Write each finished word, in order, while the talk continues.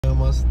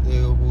मस्त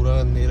देखो पूरा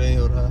अंधेरा ही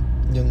हो रहा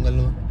है जंगल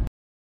में।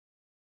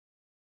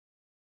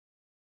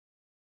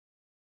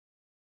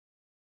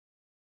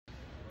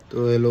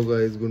 तो हेलो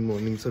गाइस, गुड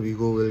मॉर्निंग सभी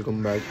को,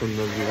 welcome back to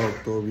the vlog.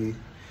 तो अभी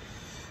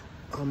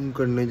हम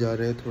करने जा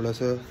रहे हैं थोड़ा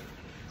सा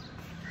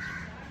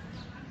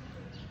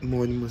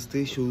मौज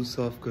मस्ती, शूज़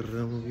साफ़ कर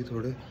रहे हैं अभी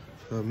थोड़े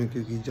हमें,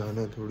 क्योंकि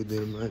जाना है थोड़ी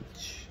देर में आज।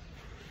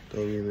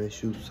 तो अभी मैं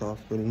शूज़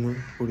साफ़ करूँगा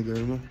थोड़ी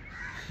देर में।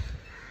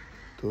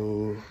 तो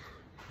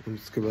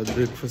उसके बाद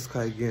ब्रेकफास्ट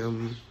खाएंगे हम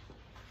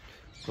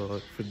और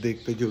फिर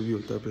देखते जो भी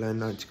होता है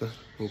प्लान आज का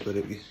वो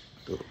करेंगे।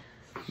 तो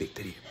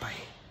देखते रहिए, बाय।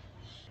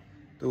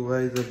 तो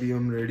गाइस अभी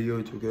हम रेडी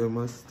हो चुके हैं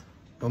मस्त।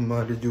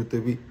 हमारे जूते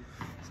भी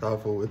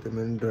साफ़ हो गए थे,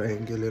 मैंने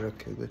ड्राइंग के लिए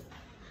रखे थे,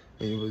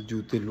 यही बस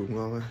जूते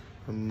लूँगा मैं।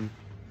 हम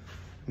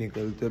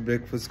निकलते,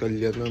 ब्रेकफास्ट कर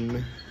लिया था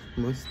हमने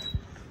मस्त,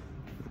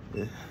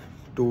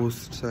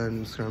 टोस्ट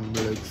एंड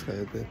स्क्रैम्बल एग्स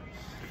खाए थे।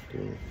 तो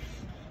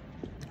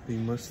अभी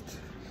मस्त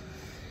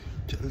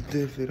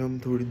चलते फिर हम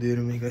थोड़ी देर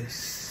में गाइस,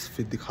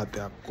 फिर दिखाते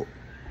हैं आपको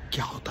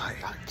क्या होता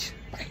है आज।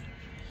 बाय।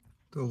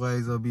 तो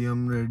गाइस अभी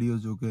हम रेडी हो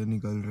चुके हैं,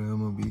 निकल रहे हैं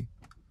हम अभी,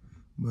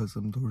 बस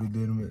हम थोड़ी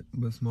देर में,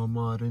 बस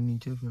मामा आ रहे हैं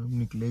नीचे, फिर हम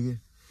निकलेंगे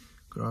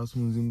क्राफ्ट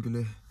म्यूजियम के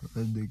लिए।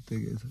 आज देखते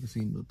हैं कैसा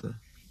सीन होता है।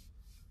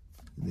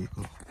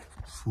 देखो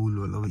फूल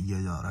वाला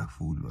भैया जा रहा है,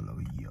 फूल वाला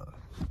भैया,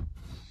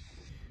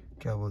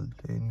 क्या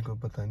बोलते हैं इनको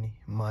पता नहीं,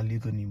 माली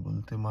तो नहीं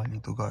बोलते, माली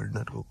तो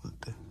गार्डनर को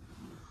बोलते हैं।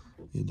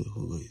 ये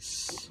देखो गाइस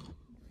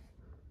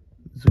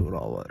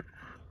जोरावर,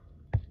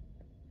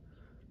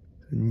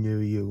 संजय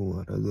भैया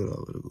घुमा रहा है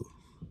जोरावर को,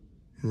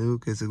 देखो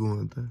कैसे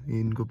घुमाता है।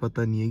 इनको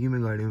पता नहीं है कि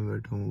मैं गाड़ी में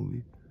बैठा हूँ,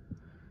 भी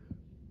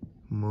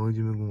मौज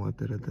में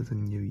घुमाता रहता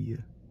संजय भैया।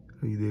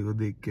 अभी देखो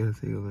देख के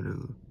हंसेगा मेरे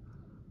को।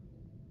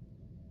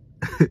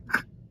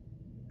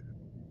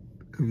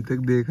 अभी तक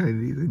देखा ही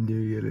नहीं संजय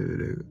भैया ने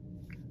मेरे को।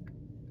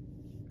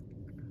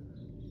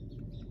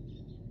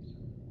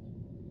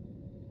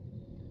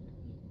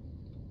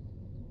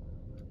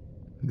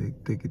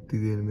 देखते कितनी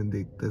देर में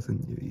देखता है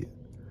संजय भैया।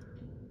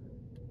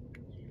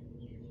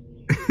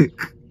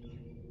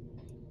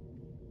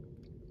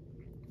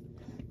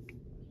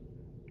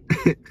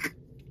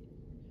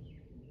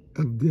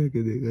 अब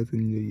जाके देखा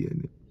संजय भैया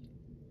ने।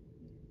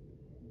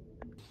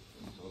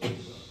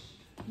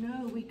 No,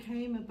 we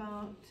came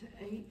about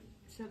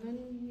 7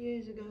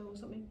 years ago or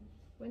something.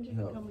 When did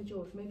we come with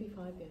George? Maybe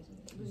 5 years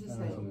ago. It was the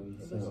same. It was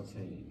the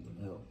same.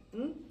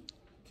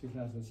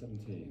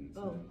 2017.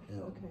 Oh,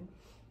 okay.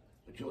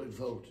 But you're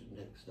involved in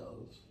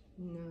textiles?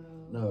 No.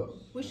 No.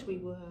 Wish we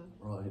were.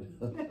 Right.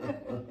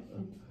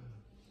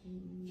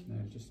 No,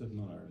 just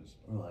admirers.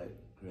 Right,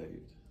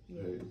 great.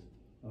 Great.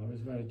 I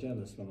was very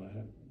jealous when I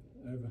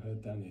overheard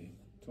Danny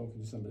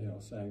talking to somebody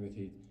else saying that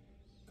he'd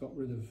got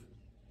rid of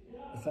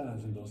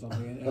 1,000 or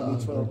something and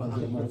only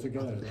 1,200 more to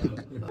go.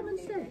 Come and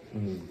sit.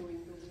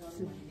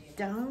 So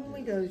down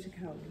we go to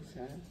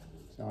counter.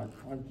 So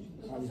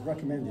I was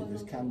recommended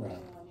this camera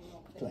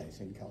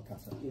place in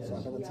Calcutta. So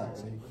I got a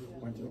taxi,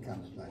 went to the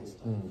camera place,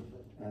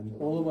 and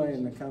all the way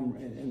in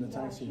the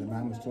taxi, the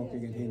man was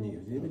talking in Hindi.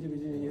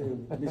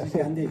 Mrs.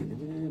 Gandhi,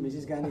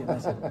 Mrs. Gandhi. And I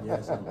said,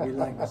 yes, we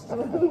like this.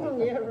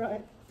 Yeah,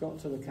 right. Got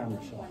to the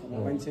camera shop and I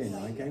went in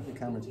and I gave the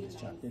camera to this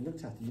chap. He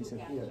looked at it and he said,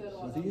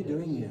 what are you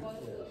doing here?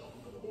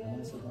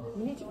 And I said,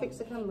 We need to fix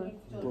the camera.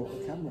 brought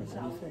the camera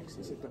to be fixed.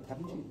 He said, but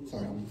haven't you?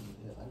 Sorry, I'm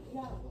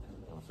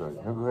sorry.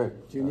 No, go ahead.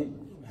 do you need?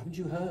 Haven't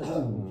you heard?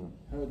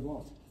 Heard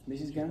what?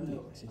 Mrs. Gandhi.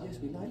 I said, yes,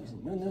 we like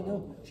it.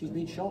 No. She's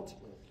been shot.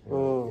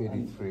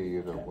 83,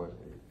 you know what?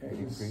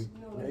 83?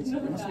 It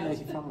must have been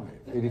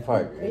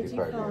 85.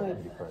 85.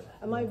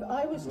 And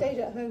I was stayed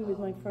at home with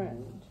my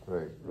friend,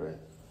 Right.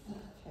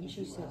 and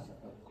she said,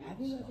 have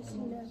you ever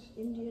seen an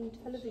Indian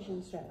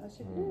television set? I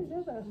said, no,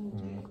 never.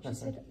 She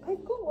said,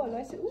 I've got one.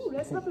 I said, oh,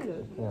 let's have a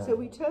look. Yeah. So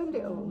we turned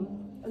it on,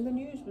 and the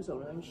news was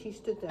on, and she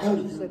stood there,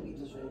 and she said,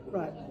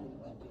 right,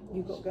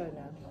 you've got to go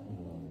now.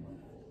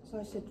 So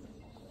I said,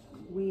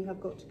 we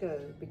have got to go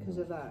because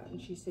of that.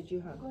 And she said,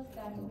 you have.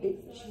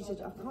 She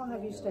said, I can't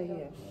have you stay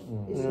here.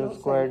 It's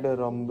not quite safe. a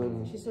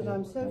rumble. She said,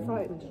 I'm so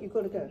frightened. You've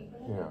got to go.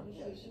 Yeah.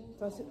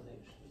 So I said,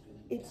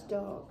 it's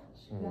dark.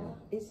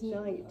 It's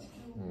night.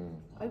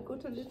 I've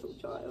got a little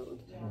child,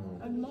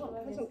 and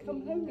Mark hasn't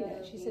come home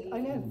yet. She said, I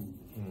know.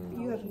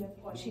 You have.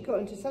 She got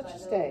into such a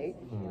state.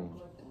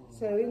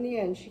 So in the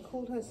end, she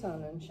called her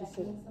son and she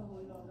said,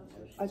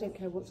 I don't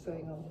care what's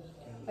going on.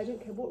 I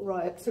don't care what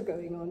riots are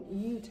going on.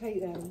 You take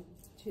them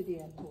to the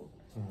airport.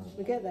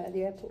 We get there,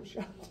 the airport's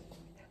shut.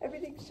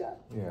 Everything's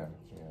shut. Yeah.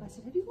 I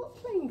said, have you got a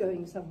plane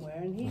going somewhere?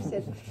 And he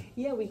said,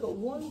 yeah, we got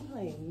one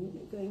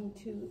plane going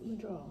to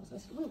Madras. I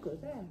said, we'll go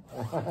there.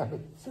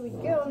 So we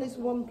get on this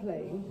one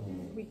plane,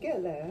 we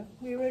get there,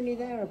 we were only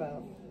there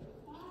about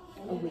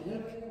a week,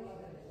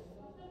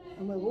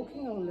 and we're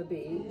walking on the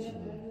beach,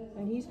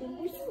 and he's going,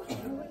 will you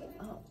hurry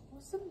up?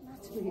 What's the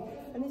matter with you?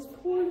 And this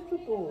poor little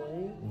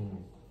boy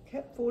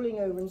kept falling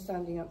over and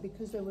standing up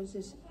because there was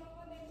this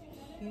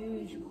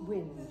huge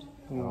wind.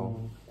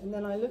 And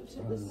then I looked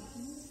at the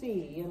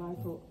sea and I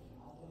thought,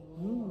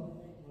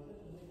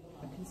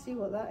 I can see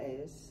what that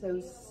is.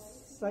 So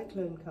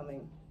cyclone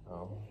coming.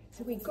 Oh.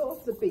 So we got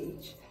off the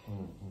beach,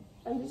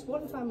 and this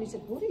one family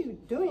said, "What are you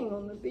doing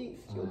on the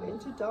beach? You're going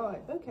to die."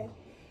 Okay,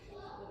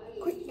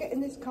 quick, get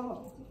in this car.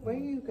 Where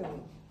are you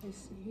going?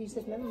 He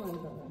said, "Never mind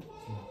about that."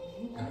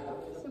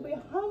 So we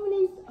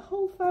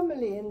whole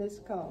family in this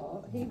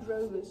car. He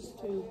drove us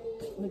to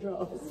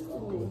Madras,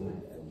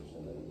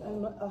 and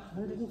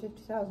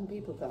 150,000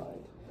 people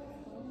died,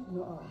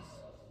 not us.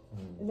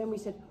 And then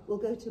we said,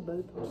 "We'll go to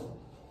Bhopal."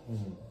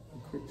 A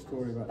quick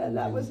story about And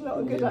that was not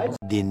a good idea.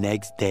 The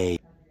next day.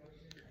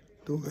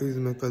 तो guys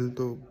मैं कल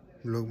तो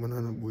vlog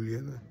बनाना भूल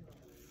गया था,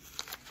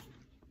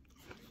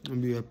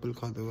 अभी Apple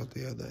खाते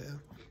खाते याद आया।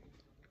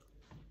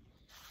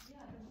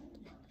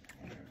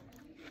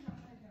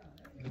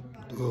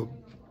 तो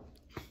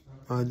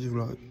आज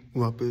व्लॉग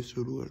वापस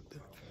शुरू करते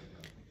हैं,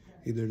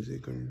 इधर से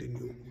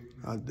कंटिन्यू।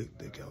 आज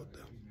देखते हैं क्या होता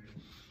है।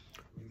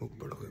 बुक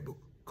पढ़ोगे? बुक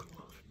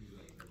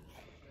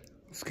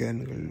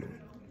स्कैन कर लो,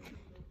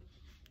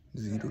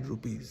 0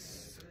 रुपीज़।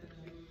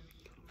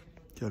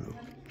 चलो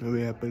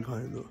अभी एप्पल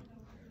खाने दो।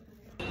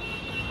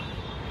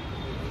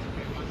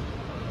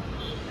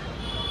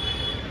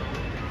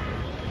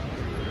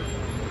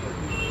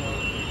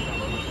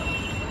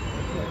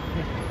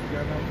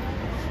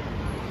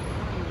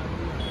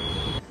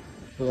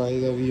 तो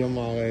गाइस अभी हम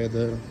आ गए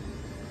इधर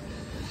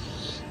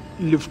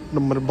लिफ्ट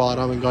नंबर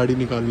 12 में गाड़ी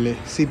निकालने।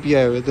 सीपी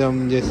आए हुए थे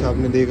हम, जैसे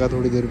आपने देखा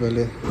थोड़ी देर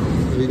पहले।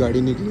 अभी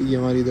गाड़ी निकलेगी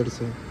हमारी इधर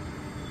से,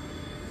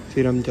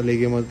 फिर हम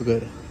चलेंगे मस्त घर।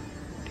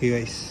 ठीक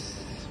है,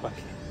 बाय।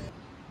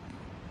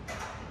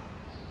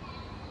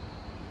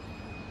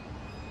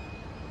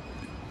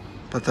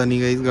 पता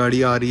नहीं गाइस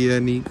गाड़ी आ रही है या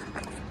नहीं,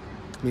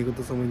 मेरे को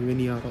तो समझ में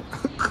नहीं आ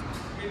रहा।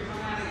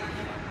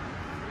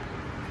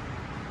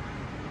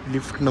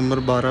 लिफ्ट नंबर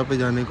 12 पे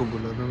जाने को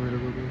बोला था मेरे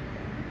को, तो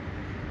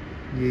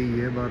यही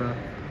है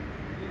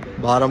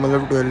 12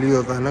 मतलब 12 ही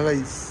होता है ना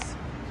गाइस।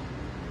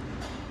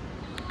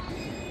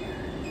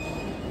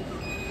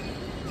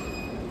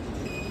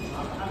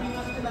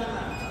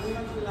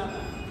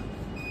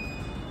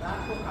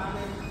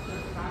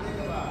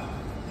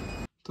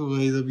 तो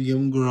गाइस अभी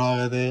हम गुड़ा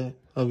गए थे,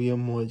 अभी हम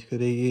मौज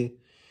करेंगे।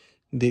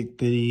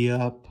 देखते रहिए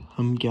आप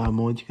हम क्या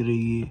मौज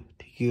करेंगे।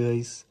 ठीक है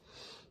गाइस,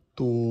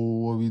 तो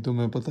अभी तो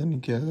मैं पता नहीं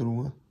क्या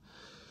करूँगा।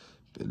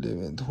 पहले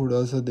मैं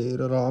थोड़ा सा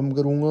देर आराम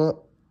करूँगा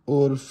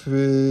और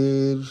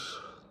फिर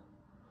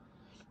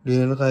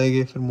डिनर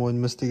खाएंगे, फिर मौज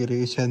मस्ती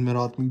करेंगे। शायद मैं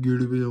रात में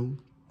गेड़ी पे जाऊँ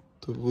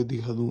तो वो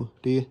दिखा दूँगा।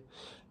 ठीक है,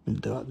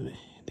 मिलते बाद में,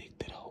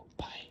 देखते रहो,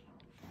 बाय।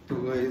 तो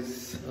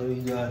गाइस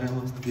अभी जा रहे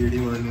हैं मस्त गेड़ी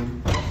मारने।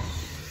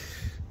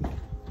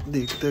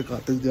 देखते हैं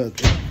कहाँ तक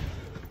जाते हैं।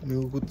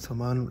 मेरे को कुछ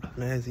सामान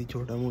उठाना है ऐसे ही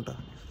छोटा मोटा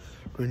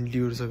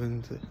 20 और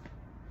 7 से,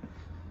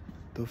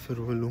 तो फिर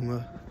वो लूँगा,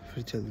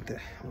 फिर चलते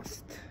हैं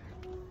मस्त।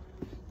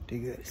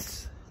 ठीक है,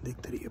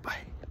 देखते रहिए, बाय।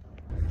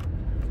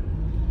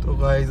 तो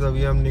गाइस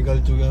अभी हम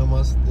निकल चुके हैं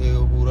मस्त।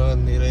 देखो पूरा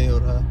अंधेरा ही हो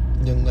रहा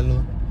है जंगल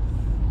में,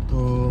 तो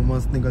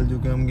मस्त निकल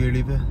चुके हैं हम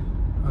गेड़ी पे।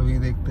 अभी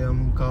देखते हैं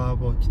हम कहाँ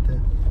पहुँचते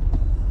हैं,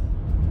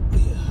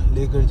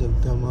 लेकर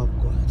चलते हैं हम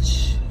आपको। आज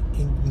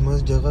एक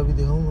मस्त जगह भी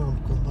दिखाऊंगा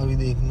आपको, अभी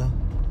देखना,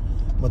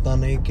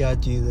 बताना ये क्या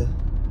चीज़ है।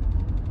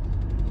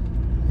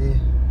 ये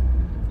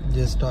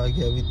जस्ट आ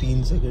गया अभी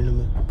 3 सेकंड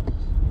में।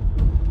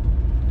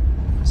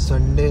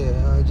 संडे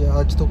है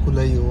आज तो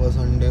खुला ही होगा।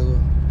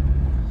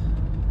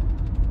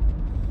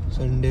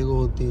 संडे को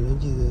होती है ना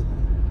चीज़ें।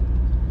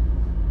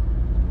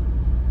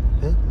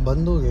 है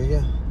बंद हो गया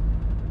क्या?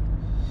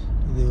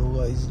 देखो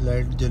गाइस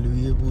लाइट जल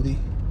हुई है पूरी।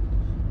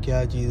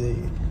 क्या चीज़ है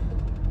ये?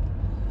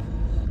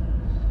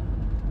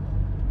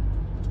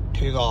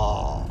 ठीक है,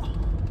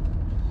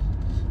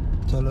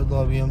 चलो तो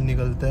अभी हम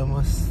निकलते हैं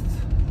मस्त।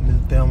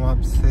 मिलते हैं हम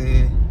आपसे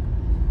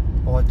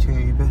पहुँच के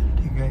यहीं पे।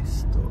 ठीक है,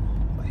 तो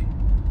बाय।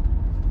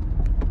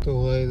 तो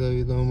गाइस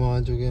अभी तो हम आ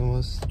चुके हैं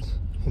मस्त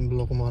हम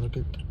ब्लॉक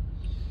मार्केट।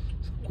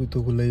 सब कुछ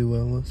तो खुला ही हुआ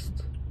है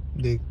मस्त।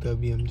 देखते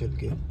अभी हम चल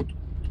के।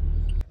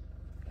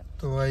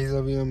 तो गाइस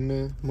अभी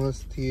हमने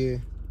मस्त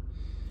ये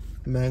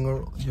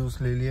मैंगो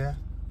जूस ले लिया है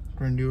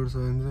 20 और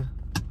 7 से।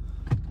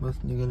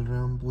 बस निकल रहे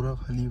हैं हम, पूरा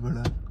खाली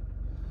पड़ा है।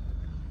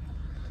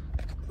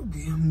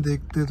 अभी हम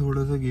देखते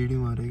थोड़ा सा गेड़ी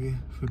मारेंगे,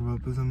 फिर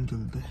वापस हम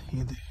चलते हैं।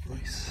 ये देखो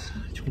गाइस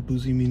छोटू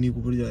सी मिनी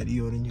कूपर जा रही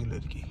है ऑरेंज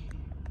कलर की।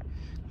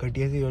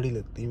 घटिया सी गाड़ी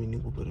लगती है मिनी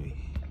कूपर भी।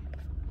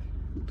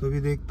 तो अभी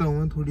देखता हूँ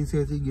मैं थोड़ी सी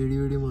ऐसी गेड़ी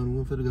वेड़ी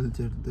मारूंगा, फिर घर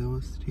चढ़ते हैं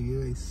बस। ठीक है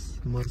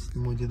गाइस, मस्त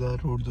मज़ेदार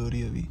रोड हो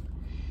रही है अभी,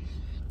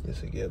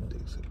 जैसे कि आप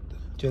देख सकते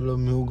हैं। चलो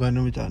मेरे को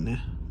गाने बजाने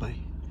हैं, बाय।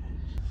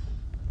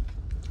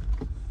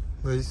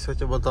 गाइस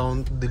सच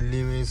बताऊँ तो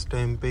दिल्ली में इस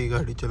टाइम पे ही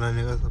गाड़ी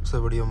चलाने का सबसे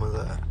बढ़िया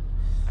मज़ा है।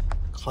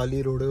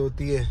 खाली रोडें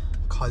होती है,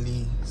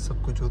 खाली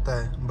सब कुछ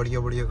होता है, बढ़िया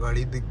बढ़िया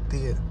गाड़ी दिखती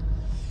है।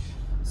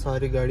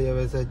 सारी गाड़ियाँ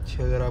वैसे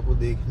अच्छी अगर आपको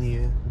देखनी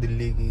है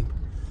दिल्ली की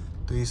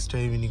तो इस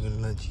टाइम ही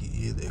निकलना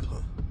चाहिए। ये देखो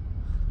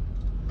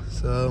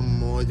सब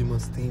मौज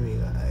मस्ती में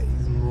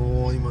गाइस,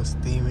 मौज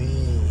मस्ती में।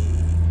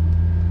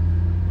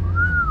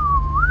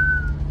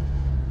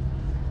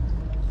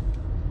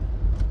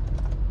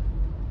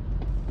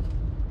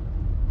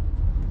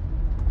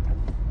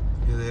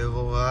 ये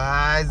देखो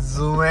गाइस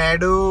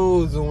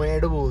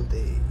जोमेटो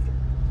बोलते।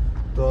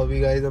 तो तो अभी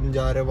गाइस हम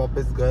जा रहे हैं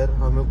वापस घर।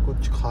 हमें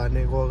कुछ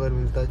खाने को अगर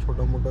मिलता है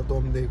छोटा मोटा तो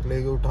हम देख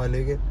लेंगे, उठा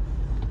लेंगे,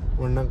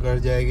 वरना घर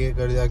जाएंगे,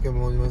 घर जाके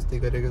मौज मस्ती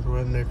करेंगे,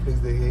 थोड़ा नेटफ्लिक्स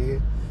देखेंगे,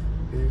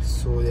 फिर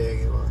सो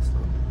जाएंगे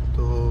वहाँ।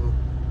 तो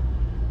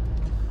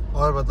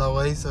और बताओ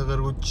गाइस,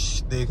 अगर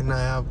कुछ देखना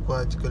है आपको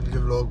आजकल के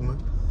व्लॉग में,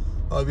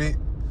 अभी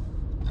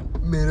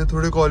मेरे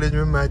थोड़े कॉलेज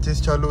में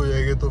मैचेस चालू हो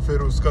जाएंगे तो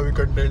फिर उसका भी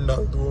कंटेंट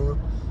डाल दूँगा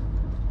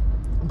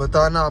मैं।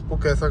 बताना आपको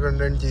कैसा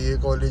कंटेंट चाहिए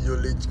कॉलेज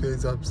वॉलेज के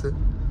हिसाब से,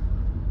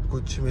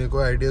 कुछ मेरे को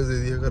आइडियाज़ दे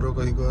दिया करो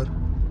कई बार,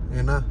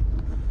 है ना।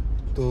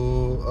 तो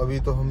अभी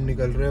तो हम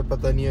निकल रहे हैं,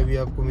 पता नहीं अभी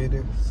आपको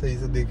मेरे सही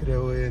से दिख रहे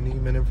हो या नहीं,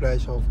 मैंने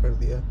फ्लैश ऑफ कर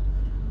दिया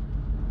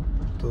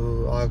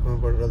तो आँख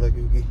में पड़ रहा था,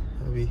 क्योंकि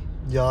अभी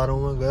जा रहा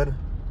हूँ मैं घर।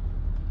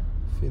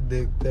 फिर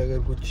देखते हैं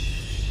अगर कुछ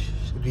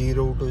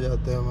रीरूट हो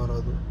जाता है हमारा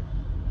तो,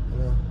 है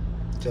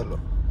ना। चलो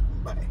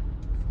बाय।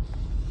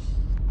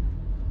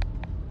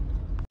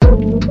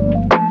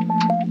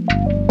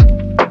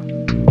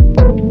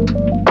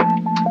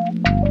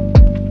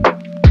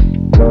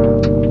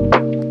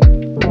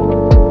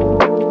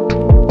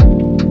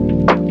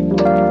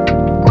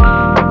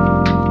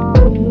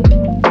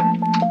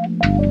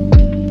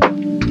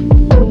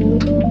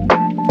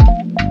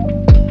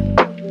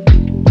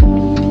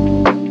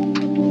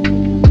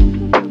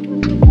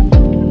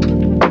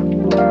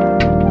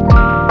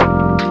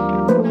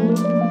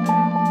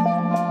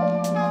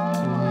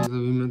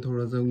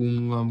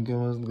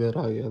 घर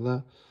आ गया था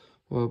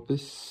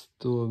वापस,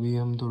 तो अभी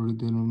हम थोड़ी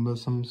देर में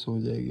बस हम सो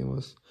जाएंगे।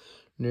 बस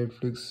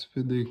नेटफ्लिक्स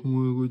पे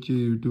देखूँगा कुछ,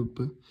 यूट्यूब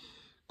पे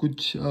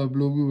कुछ। आप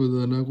लोग भी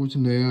बताना कुछ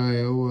नया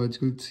आया हो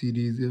आजकल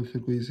सीरीज़ या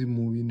फिर कोई सी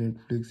मूवी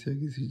नेटफ्लिक्स या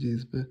किसी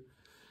चीज़ पे,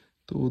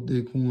 तो वो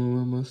देखूँगा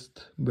मैं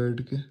मस्त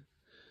बैठ के,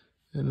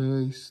 है ना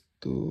गाइस।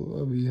 तो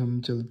अभी हम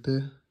चलते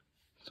हैं,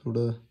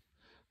 थोड़ा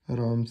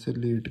आराम से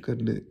लेट कर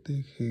ले,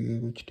 देखेंगे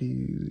कुछ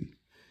टीवी।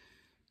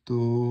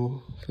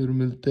 तो फिर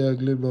मिलते हैं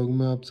अगले ब्लॉग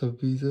में आप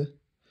सभी से,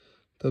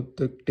 तब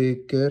तक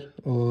टेक केयर,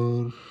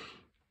 और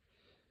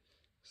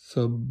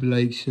सब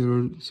लाइक शेयर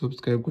और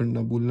सब्सक्राइब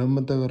करना भूलना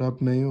मत अगर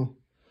आप नए हो।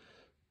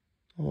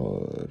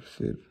 और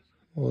फिर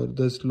और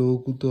 10 लोगों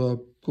को तो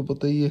आपको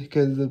पता ही है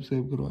कैसे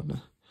सब्सक्राइब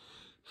करवाना,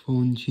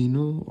 फ़ोन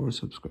छीनो और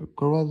सब्सक्राइब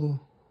करवा दो,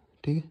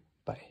 ठीक है।